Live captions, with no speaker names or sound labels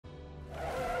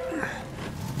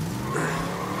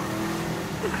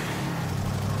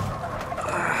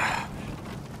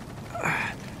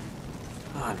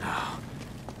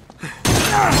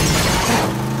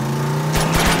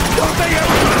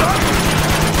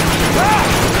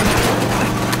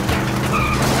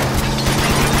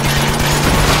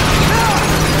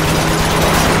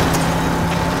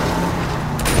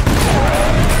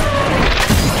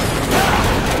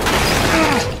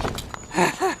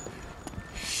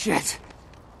Shit.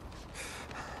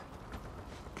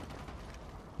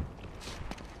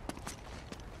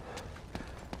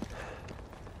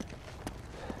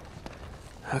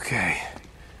 Okay.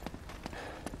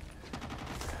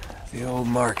 The old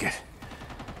market.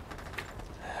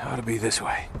 Ought to be this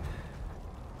way.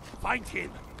 Find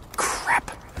him. Crap.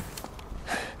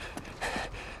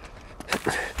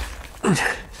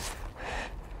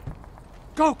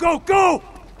 Go, go, go!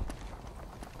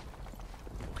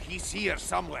 He's here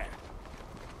somewhere.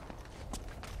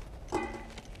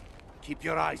 Keep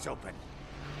your eyes open.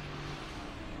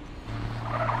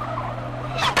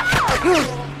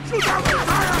 Shoot out the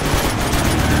fire!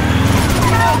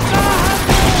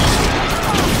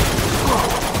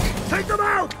 Take them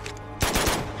out!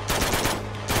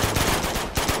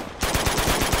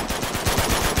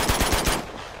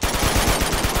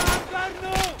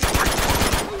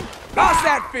 How's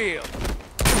that feel?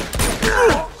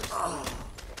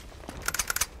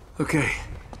 Okay.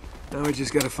 Now I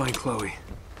just gotta find Chloe.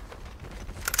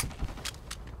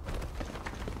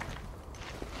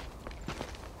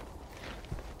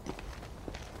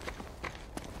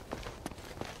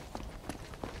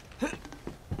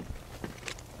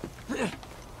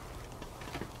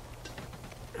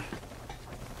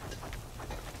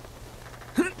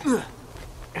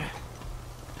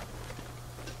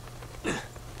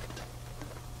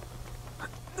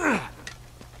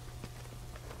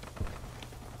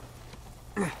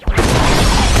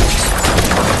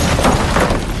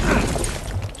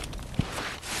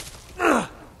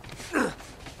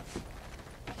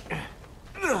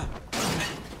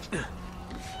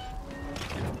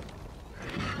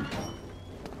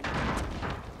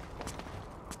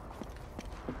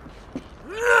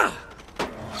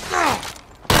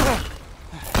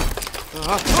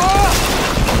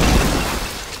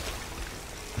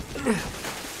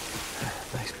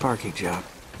 Nice parking job.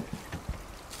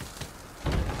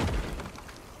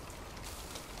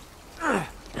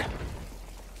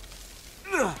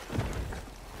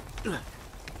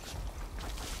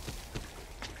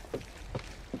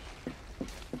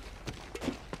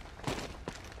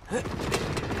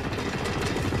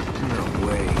 No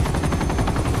way.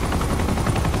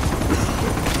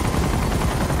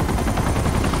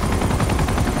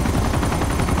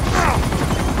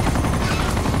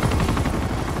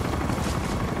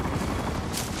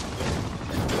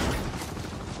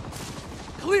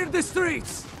 Clear the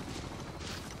streets!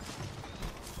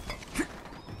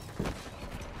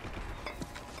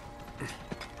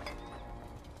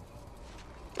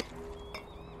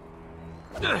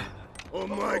 Oh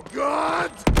my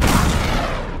God!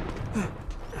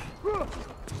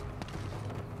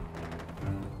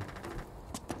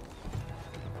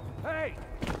 Hey!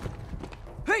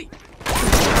 Hey!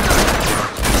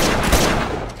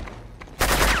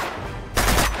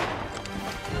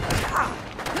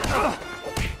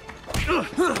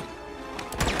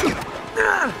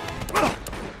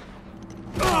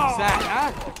 What's that,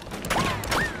 huh?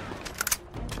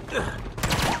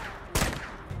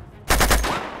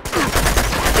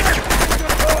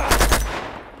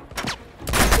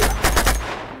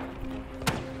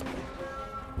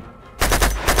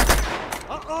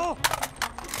 Uh-oh!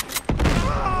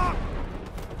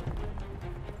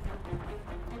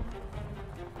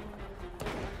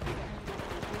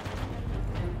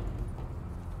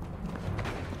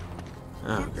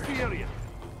 Oh, great. The area.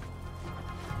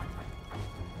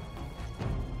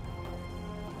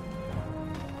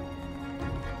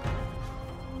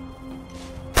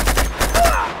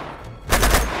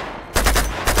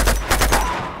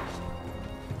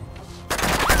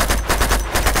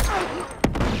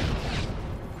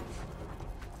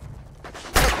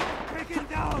 Take him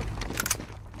down!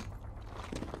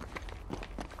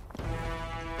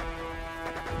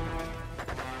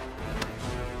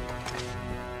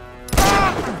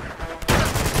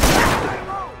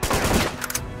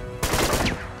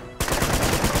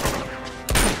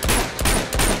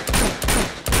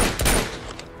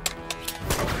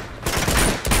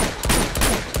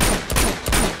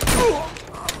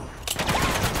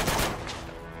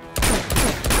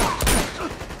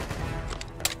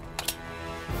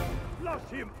 Flush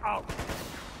him out!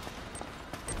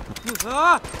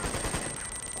 Ah!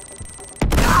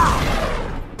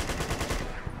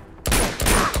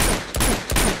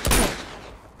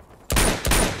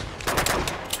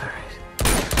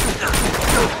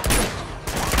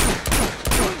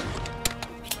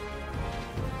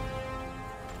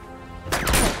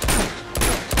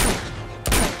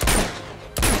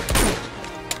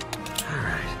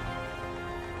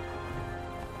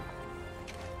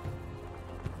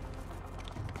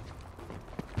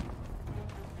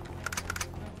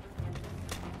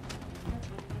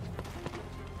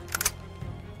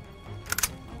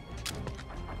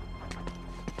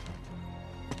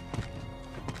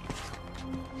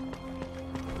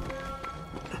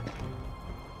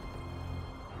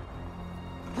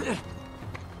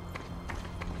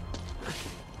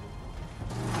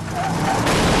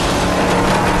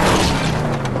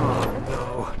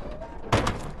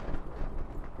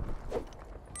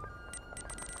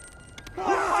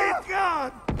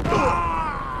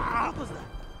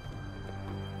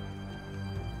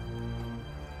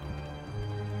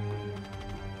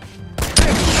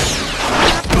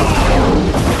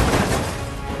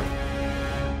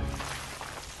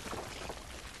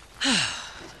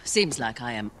 Seems like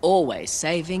I am always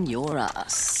saving your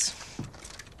ass.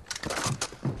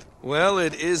 Well,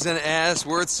 it is an ass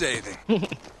worth saving.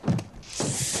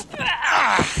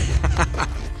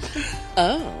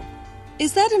 Oh.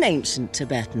 Is that an ancient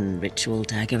Tibetan ritual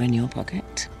dagger in your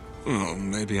pocket? Oh,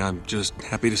 maybe I'm just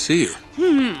happy to see you.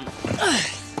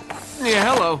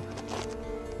 Yeah, hello.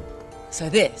 So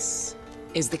this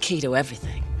is the key to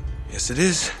everything. Yes, it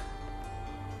is.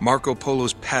 Marco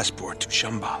Polo's passport to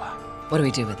Shambhala. What do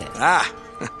we do with it? Ah!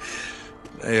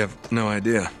 I have no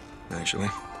idea, actually.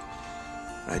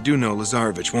 I do know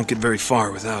Lazarevich won't get very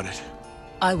far without it.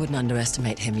 I wouldn't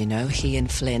underestimate him, you know. He and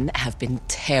Flynn have been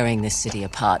tearing this city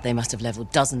apart. They must have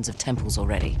leveled dozens of temples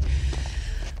already.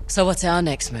 So what's our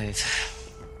next move?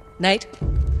 Nate?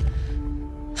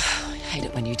 I hate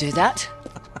it when you do that.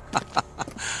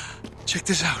 Check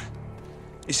this out.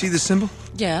 You see this symbol?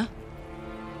 Yeah.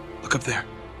 Look up there.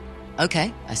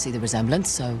 Okay, I see the resemblance,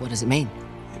 so what does it mean?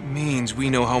 It means we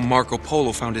know how Marco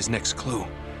Polo found his next clue.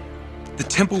 The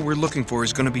temple we're looking for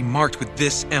is going to be marked with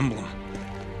this emblem.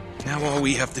 Now all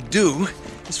we have to do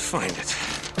is find it.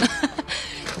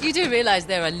 You do realize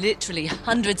there are literally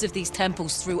hundreds of these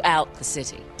temples throughout the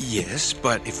city. Yes,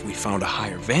 but if we found a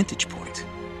higher vantage point...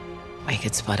 We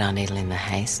could spot our needle in the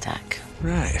haystack.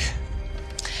 Right.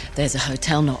 There's a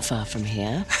hotel not far from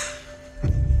here.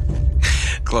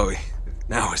 Chloe,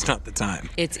 now is not the time.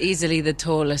 It's easily the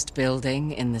tallest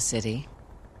building in the city.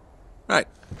 Right.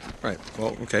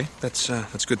 Well, okay. That's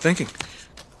good thinking.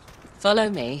 Follow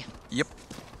me. Yep.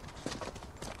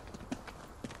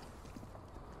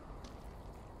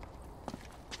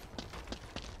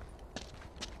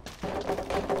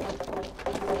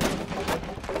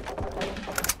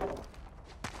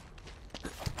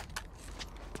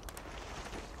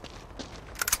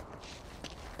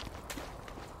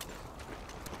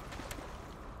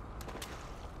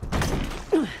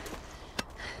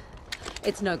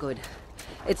 It's no good.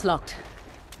 It's locked.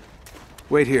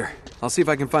 Wait here. I'll see if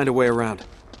I can find a way around.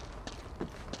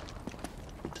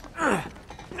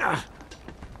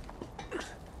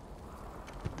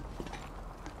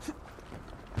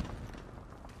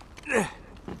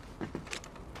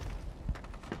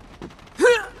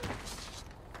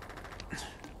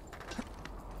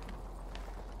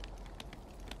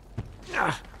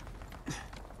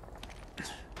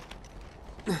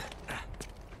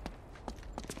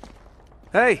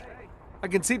 Hey! I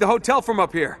can see the hotel from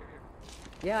up here.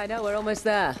 Yeah, I know. We're almost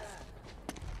there.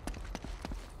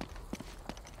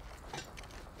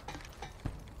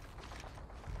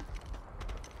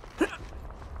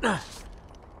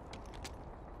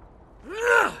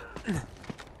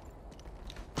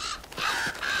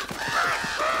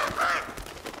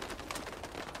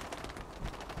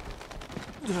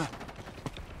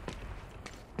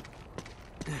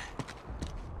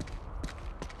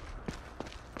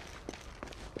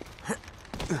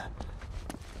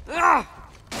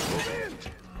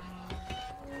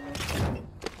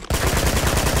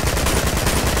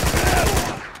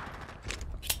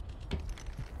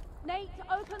 Nate,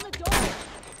 open the door!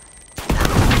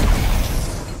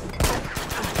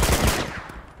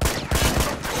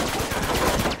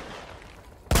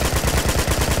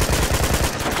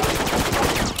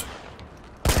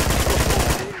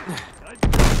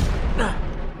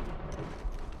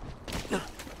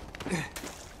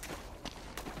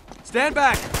 Stand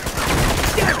back!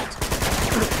 Damn it!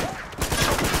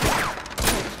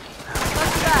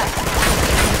 What's that?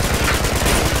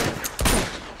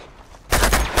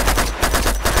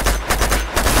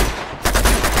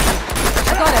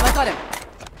 I got him.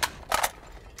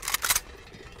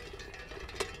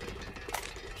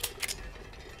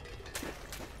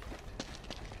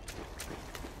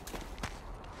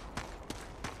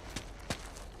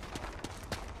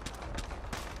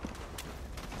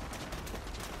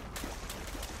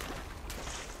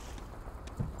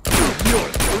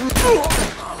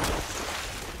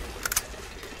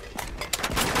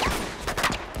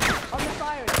 On the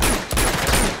fire.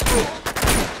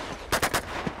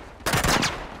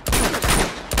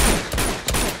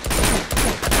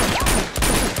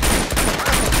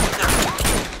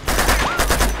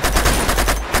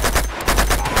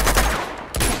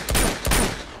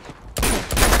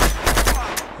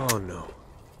 Oh no.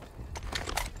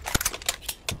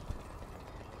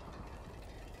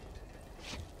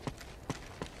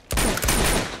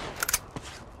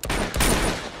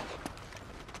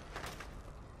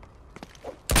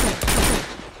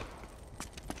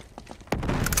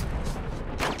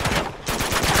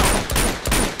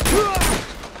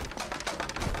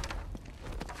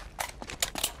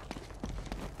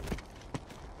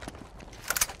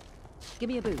 Give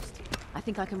me a boost. I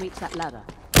think I can reach that ladder.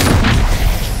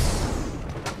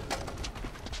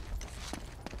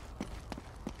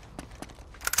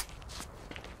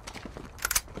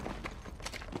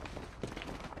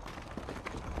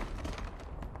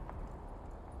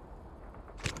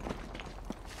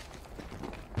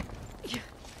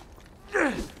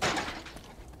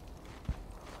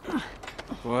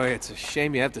 Boy, it's a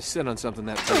shame you have to sit on something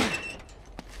that big.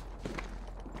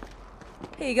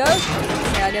 Here you go.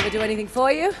 Say I never do anything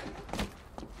for you.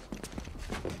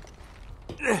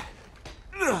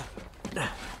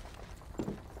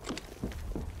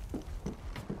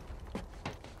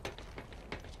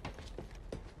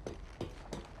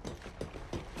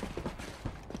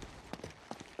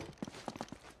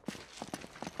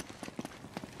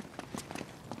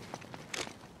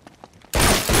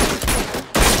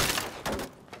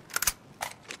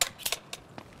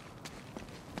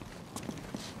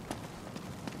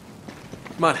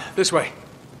 Come on, this way.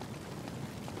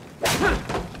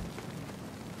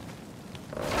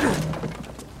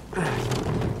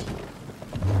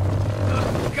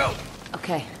 Go!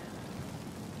 Okay.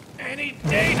 Any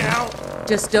day now.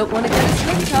 Just don't want to get a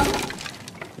splinter.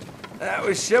 That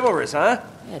was chivalrous, huh?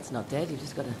 Yeah, it's not dead. You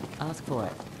just got to ask for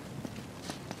it.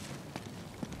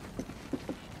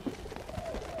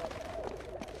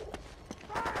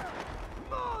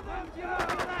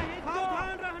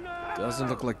 Doesn't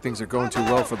look like things are going too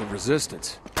well for the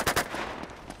Resistance.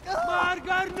 I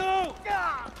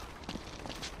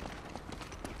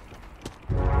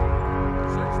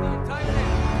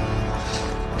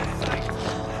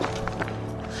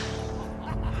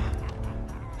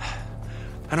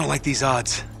don't like these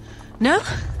odds. No?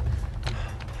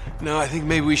 No, I think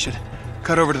maybe we should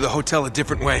cut over to the hotel a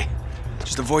different way.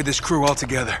 Just avoid this crew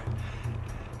altogether.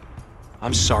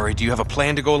 I'm sorry, do you have a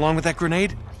plan to go along with that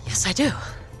grenade? Yes, I do.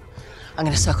 I'm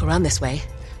going to circle around this way,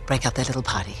 break up their little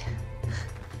party.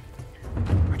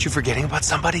 Aren't you forgetting about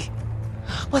somebody?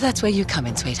 Well, that's where you come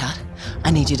in, sweetheart. I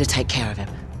need you to take care of him.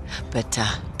 But,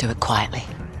 do it quietly.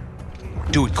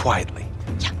 Do it quietly.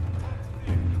 Yeah.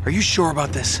 Are you sure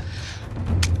about this?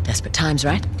 Desperate times,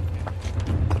 right?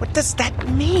 What does that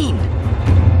mean?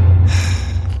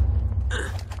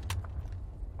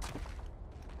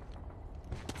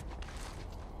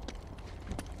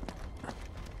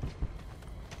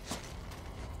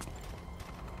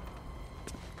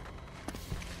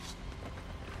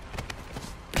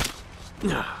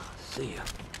 See ya.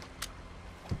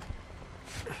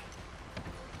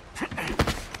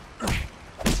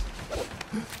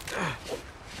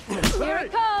 Here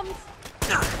it comes!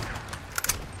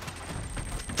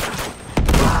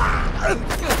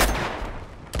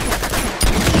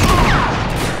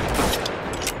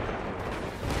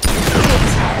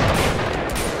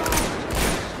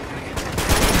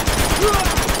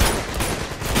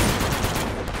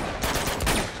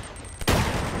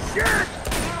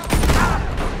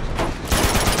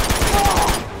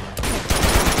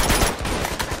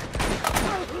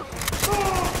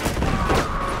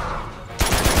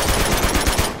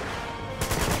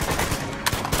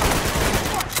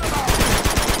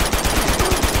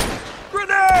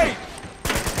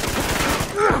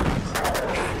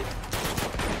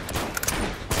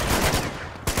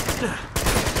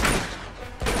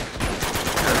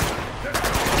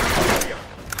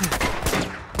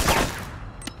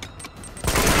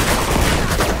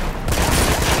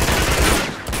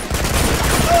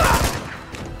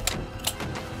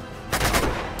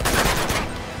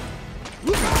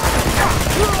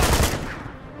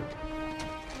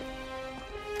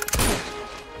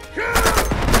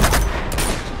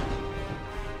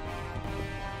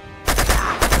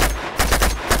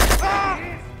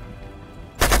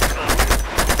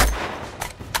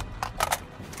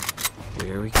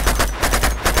 Here we go.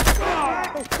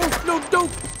 Oh, no,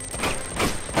 don't!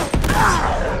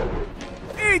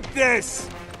 Eat this!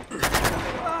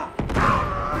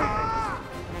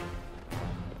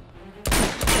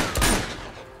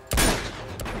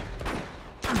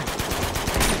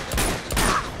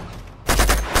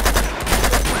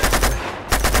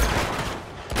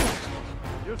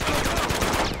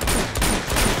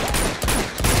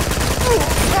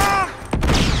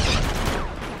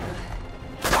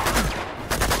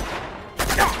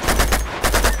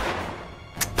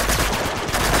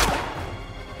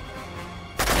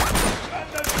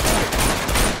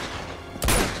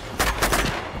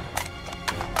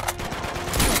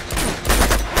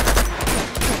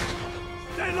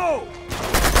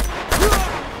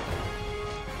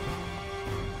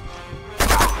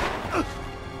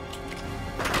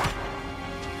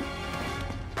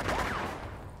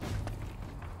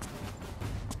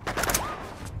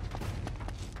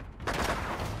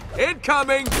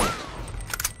 Incoming!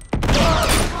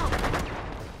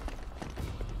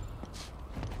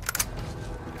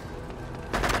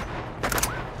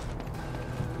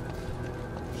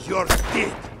 You're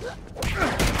dead.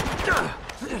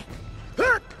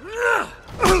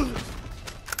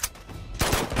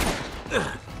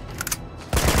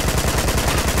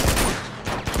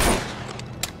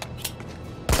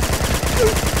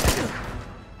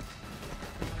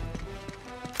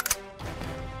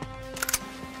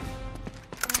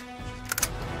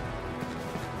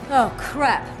 Oh,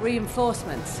 crap.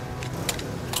 Reinforcements.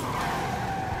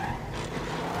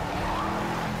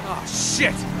 Oh,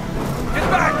 shit! Get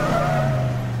back!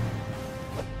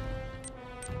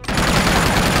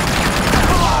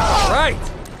 Right!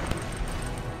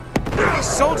 How many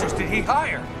soldiers did he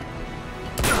hire?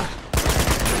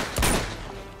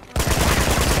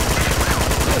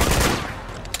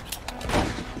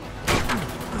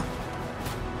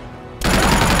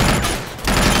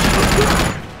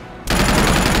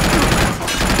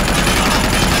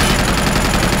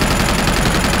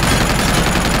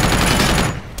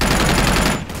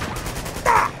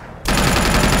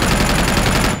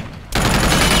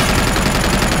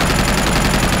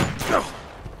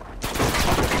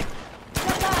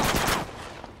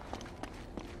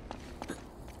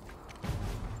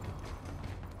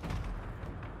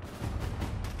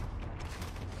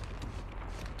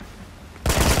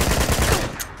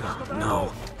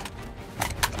 No.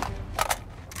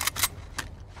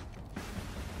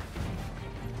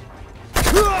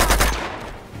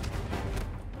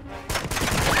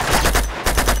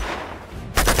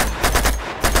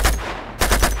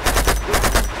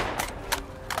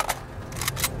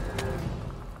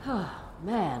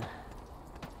 Man.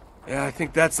 Yeah, I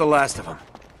think that's the last of them.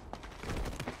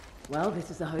 Well,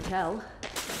 this is the hotel. Now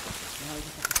we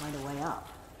just have to find a way up.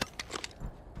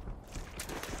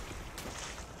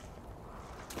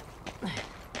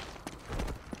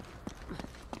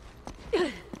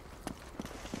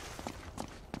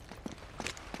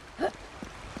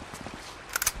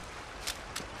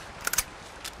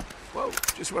 Whoa,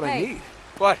 just what I Hey. need.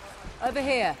 What? Over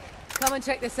here. Come and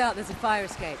check this out. There's a fire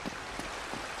escape.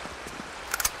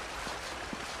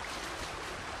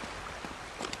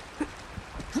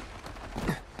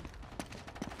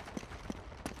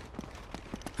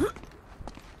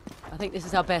 I think this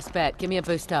is our best bet. Give me a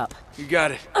boost up. You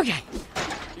got it. Okay.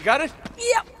 You got it?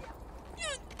 Yep.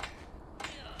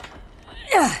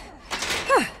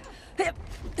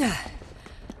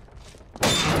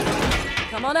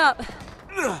 Come on up.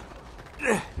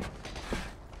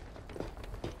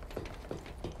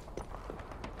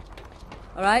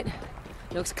 All right.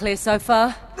 Looks clear so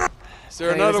far. Is there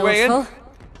Very another way in? resourceful.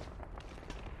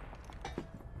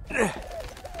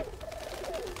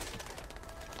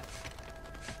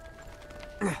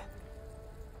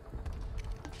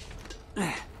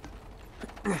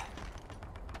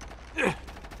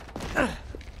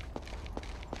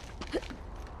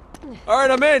 All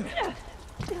right, I'm in.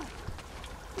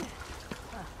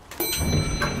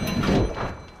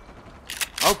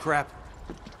 Oh, crap.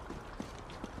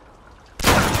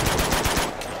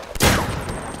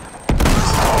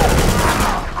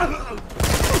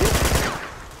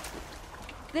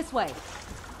 This way.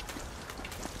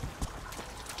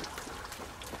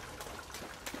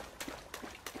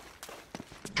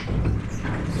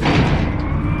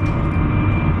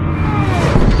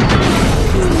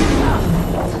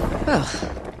 Well,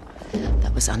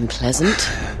 that was unpleasant.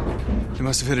 You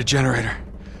must have hit a generator.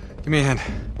 Give me a hand.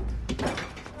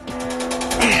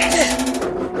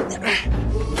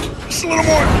 Just a little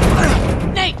more.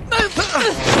 Nate, move!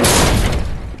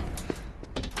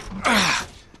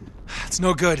 It's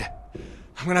no good.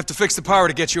 I'm gonna have to fix the power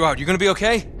to get you out. You gonna be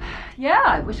okay? Yeah,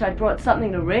 I wish I'd brought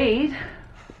something to read.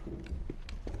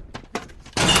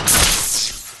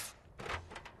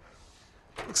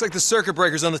 Looks like the circuit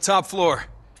breaker's on the top floor.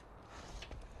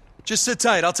 Just sit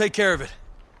tight, I'll take care of it.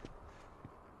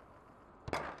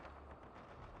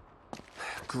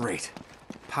 Great.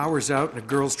 Power's out and a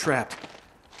girl's trapped.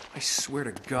 I swear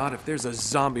to God, if there's a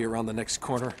zombie around the next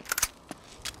corner.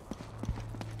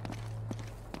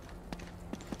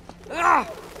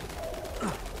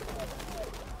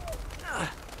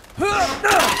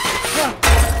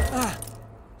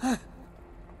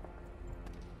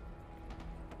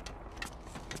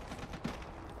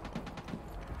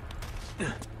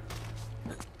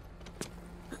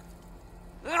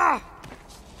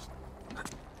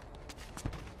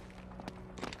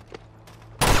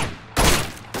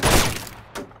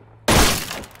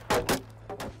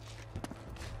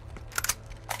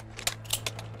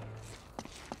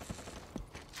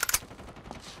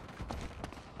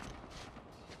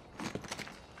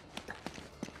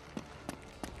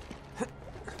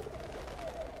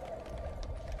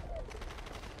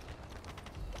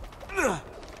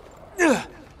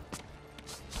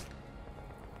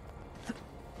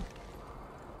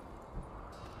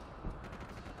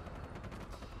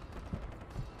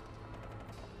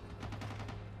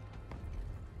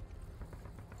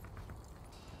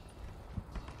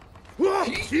 Whoa!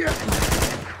 Shit!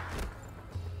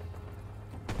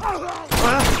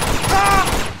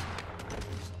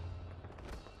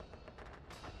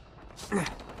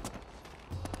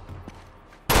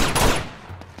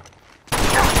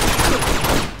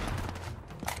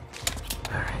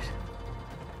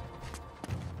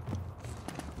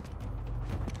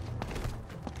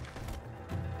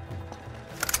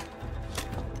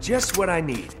 Just what I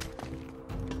need.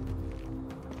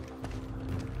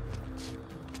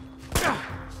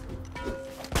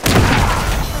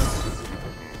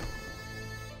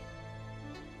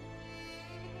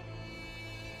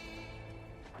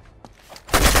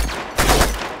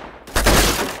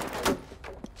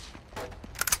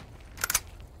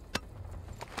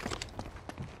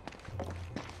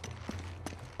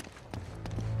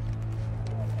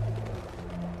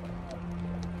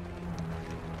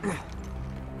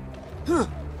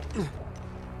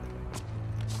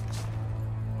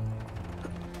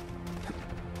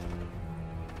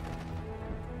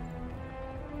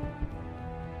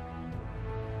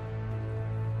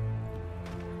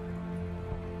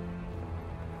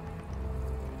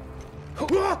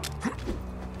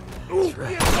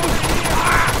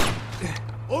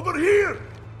 Over here!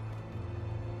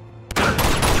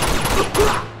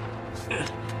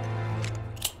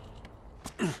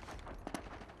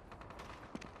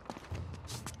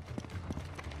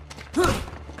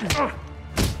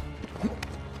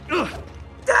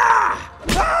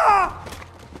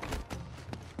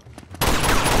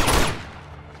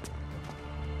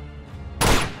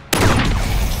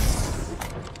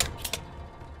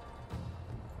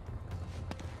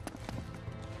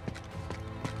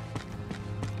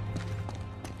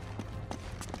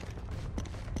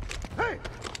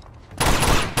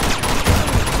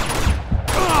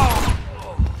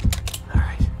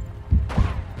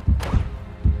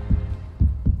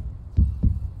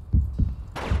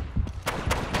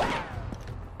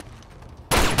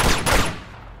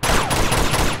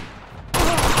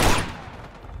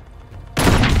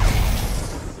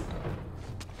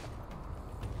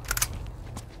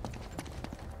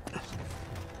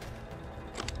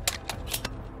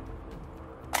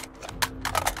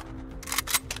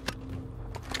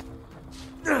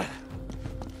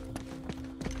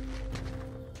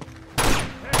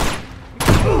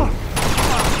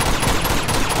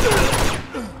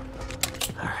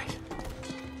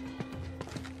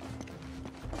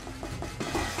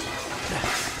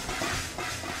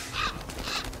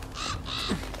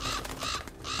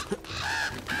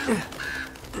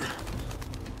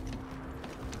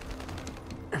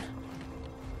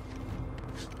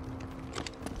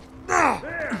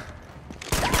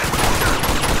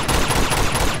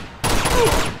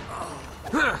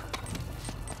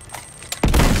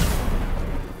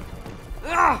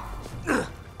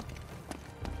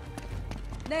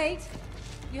 Nate,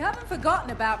 you haven't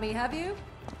forgotten about me, have you?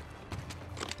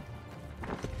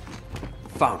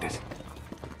 Found it.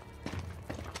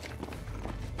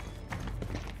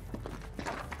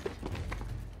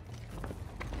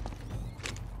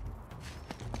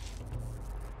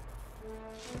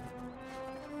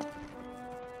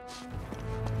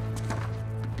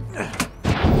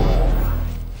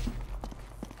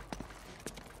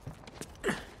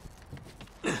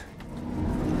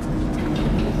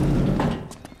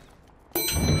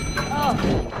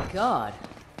 God.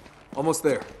 Almost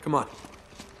there. Come on.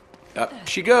 Up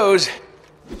she goes.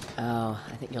 Oh,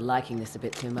 I think you're liking this a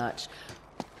bit too much.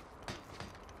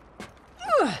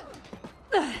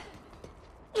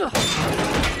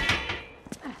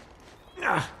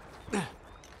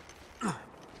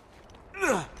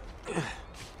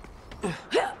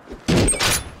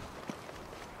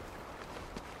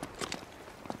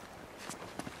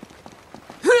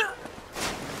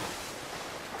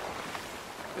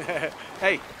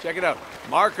 Hey, check it out.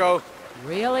 Marco.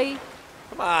 Really?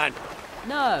 Come on.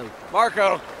 No.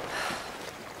 Marco.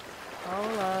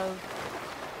 Polo.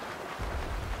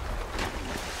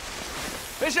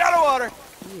 Fish out of water.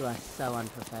 You are so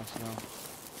unprofessional.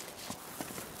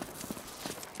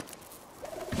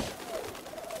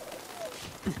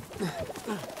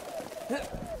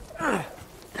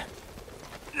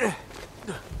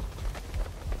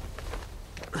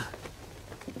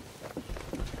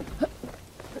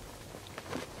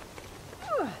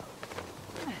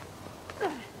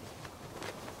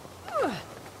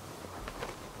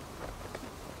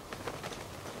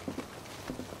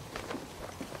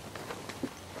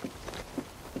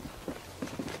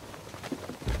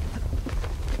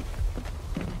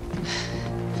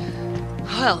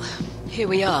 Well, here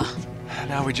we are.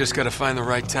 Now we just gotta find the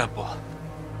right temple.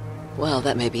 Well,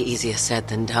 that may be easier said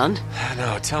than done.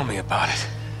 No, tell me about it.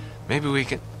 Maybe we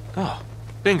can... Oh,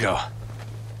 bingo.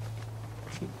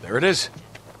 There it is.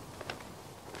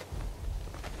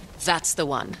 That's the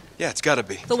one. Yeah, it's gotta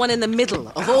be. The one in the middle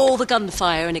of all the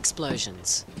gunfire and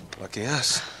explosions. Lucky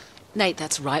us. Nate,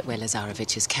 that's right where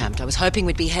Lazarevich is camped. I was hoping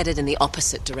we'd be headed in the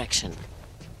opposite direction.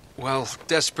 Well,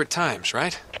 desperate times,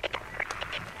 right?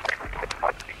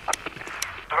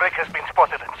 Drake has been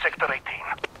spotted in Sector 18.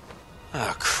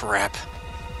 Oh, crap.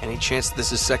 Any chance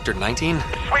this is Sector 19?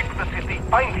 Sweep the city,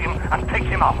 find him, and take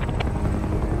him out.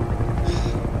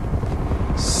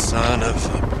 Son of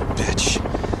a bitch.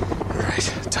 All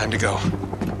right, time to go.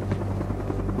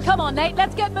 Come on, Nate,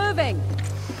 let's get moving!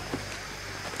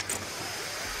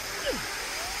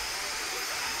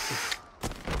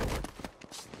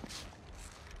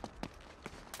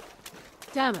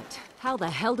 Damn it. How the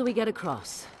hell do we get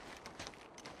across?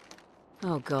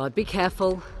 Oh god, be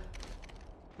careful.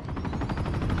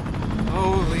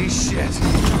 Holy shit.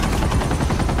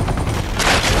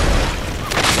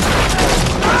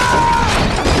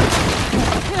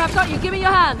 Here, I've got you. Give me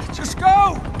your hand. Just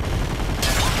go!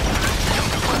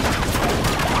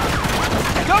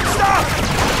 Don't stop!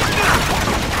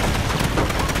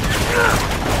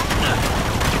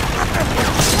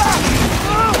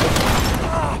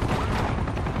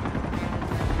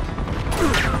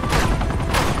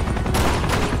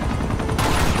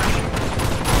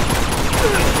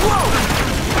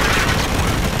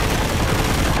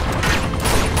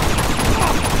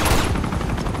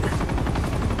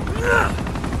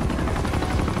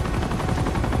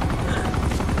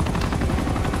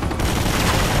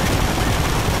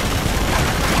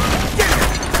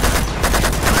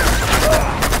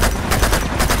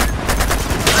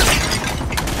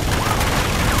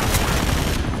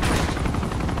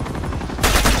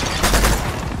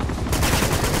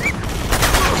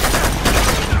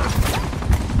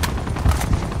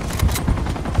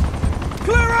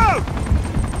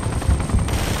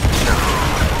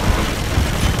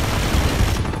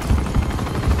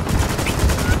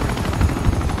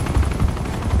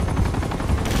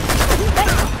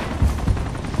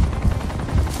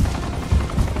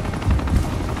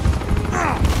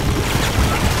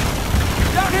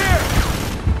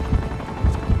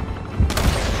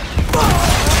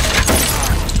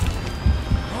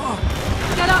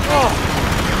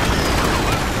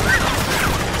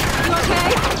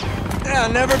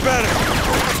 Never better.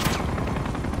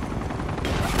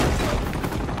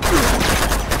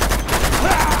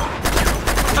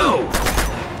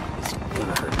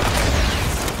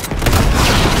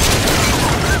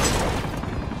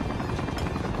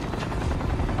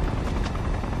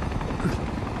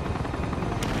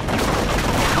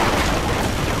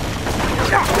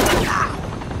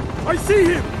 I see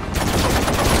him!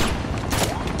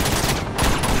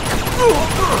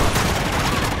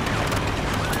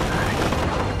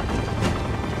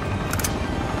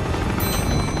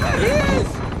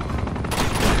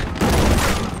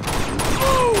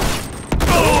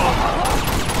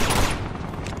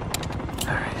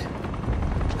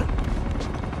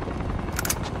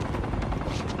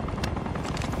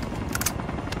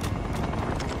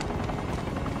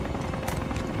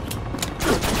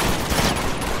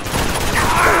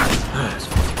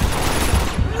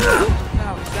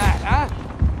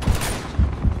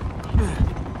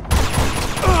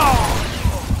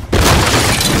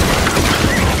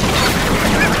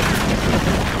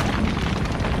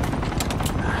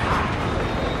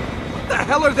 What the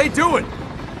hell are they doing?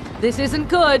 This isn't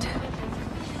good.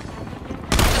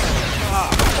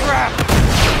 Crap!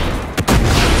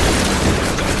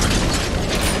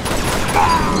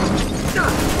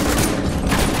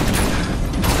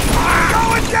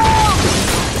 Going down!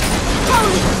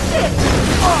 Holy shit!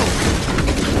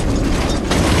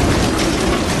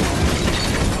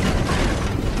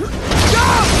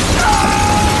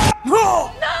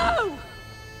 No! No!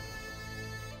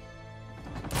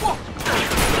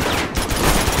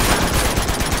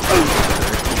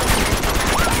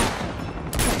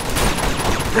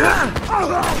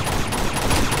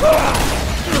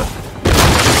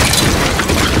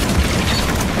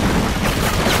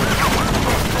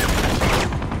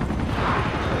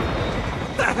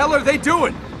 What the hell are they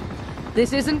doing?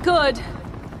 This isn't good.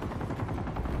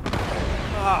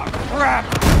 Ah, crap!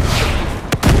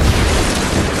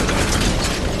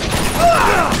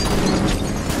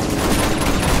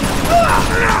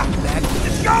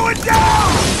 It's going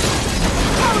down!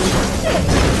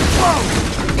 Whoa!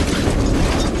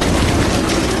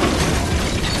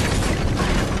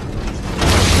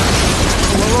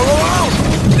 Whoa!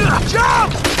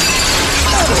 Jump!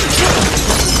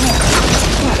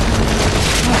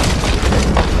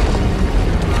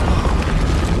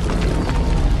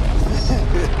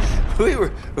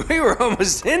 We were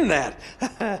almost in that.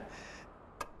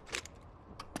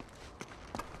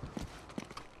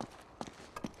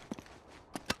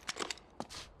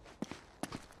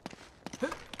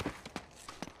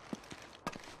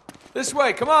 This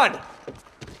way, come on!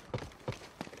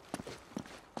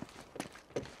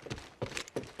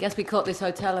 Guess we caught this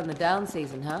hotel in the down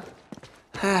season, huh?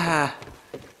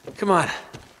 Come on.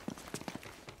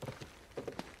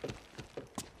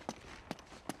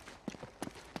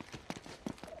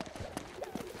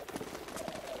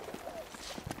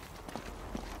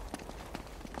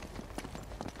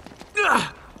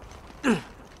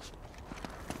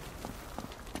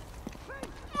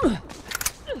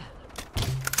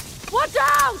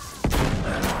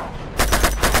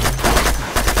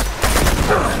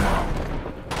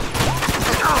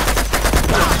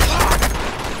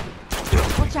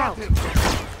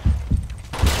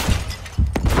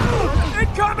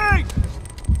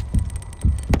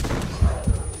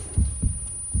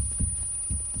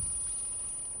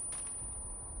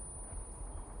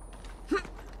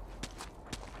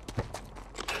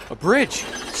 bridge.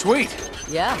 Sweet.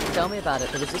 Yeah, tell me about it.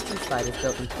 The resistance fighters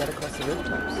built them to get across the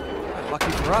rooftops.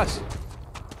 Lucky for us.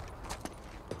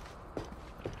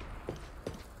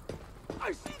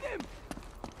 I see them!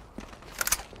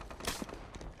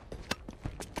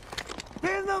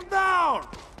 Pin them down!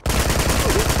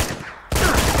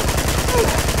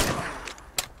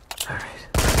 All right.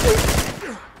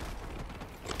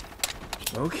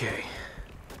 Okay.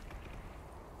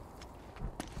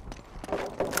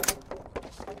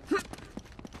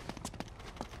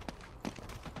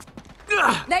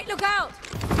 Nate, look out!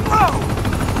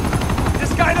 Whoa!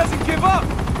 This guy doesn't give up!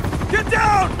 Get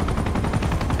down!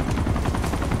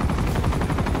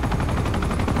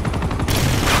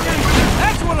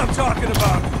 That's what I'm talking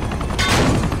about!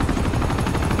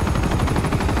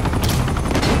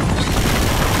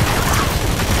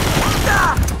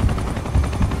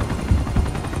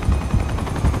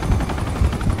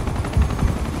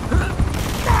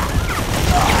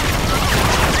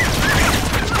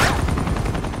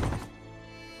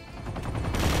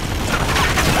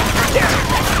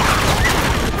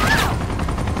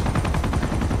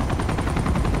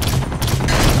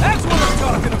 That's what I'm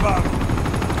talking about!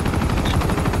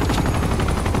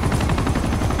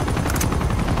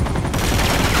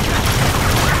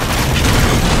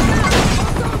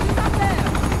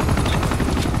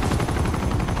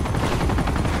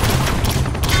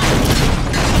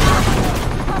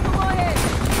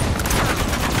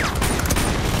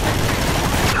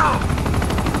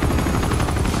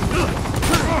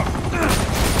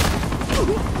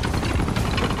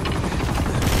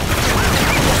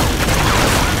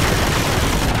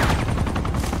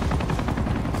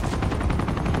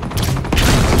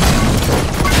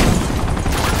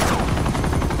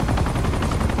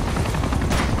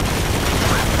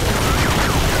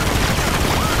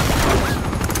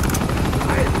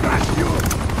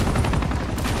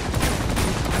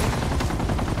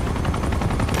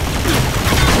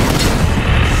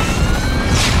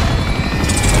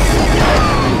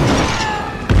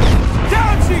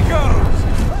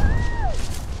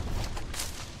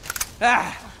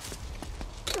 Ah!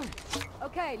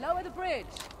 Okay, lower the bridge.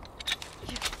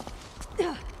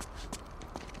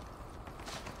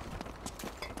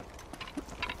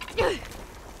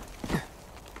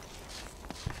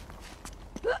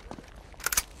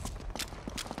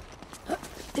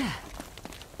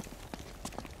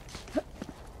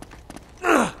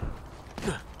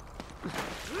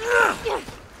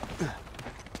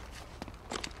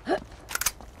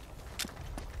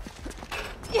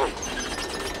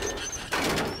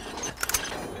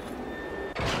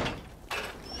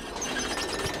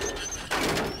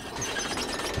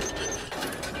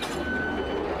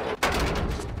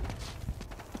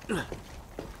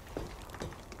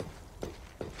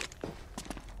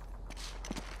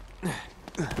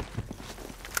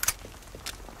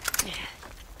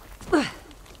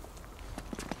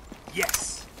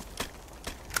 Yes!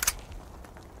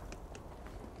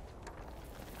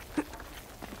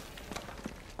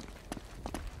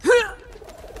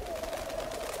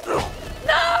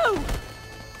 No!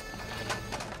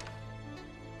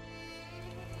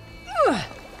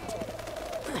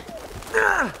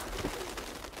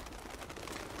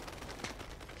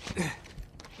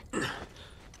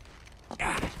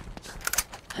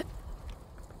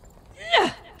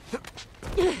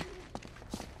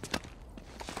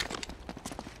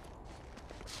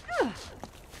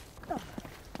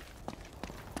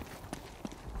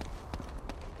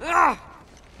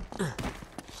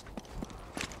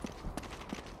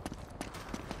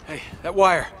 Hey, that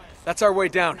wire. That's our way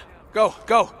down. Go,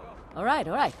 go! All right,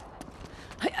 all right.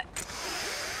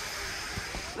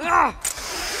 Ah!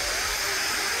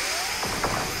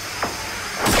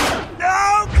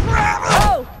 No, crap!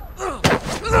 Oh!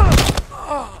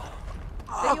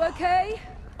 Are you okay?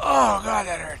 Oh, God,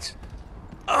 that hurts.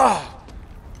 Oh.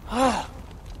 Oh.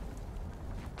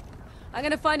 I'm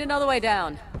gonna find another way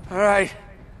down. All right.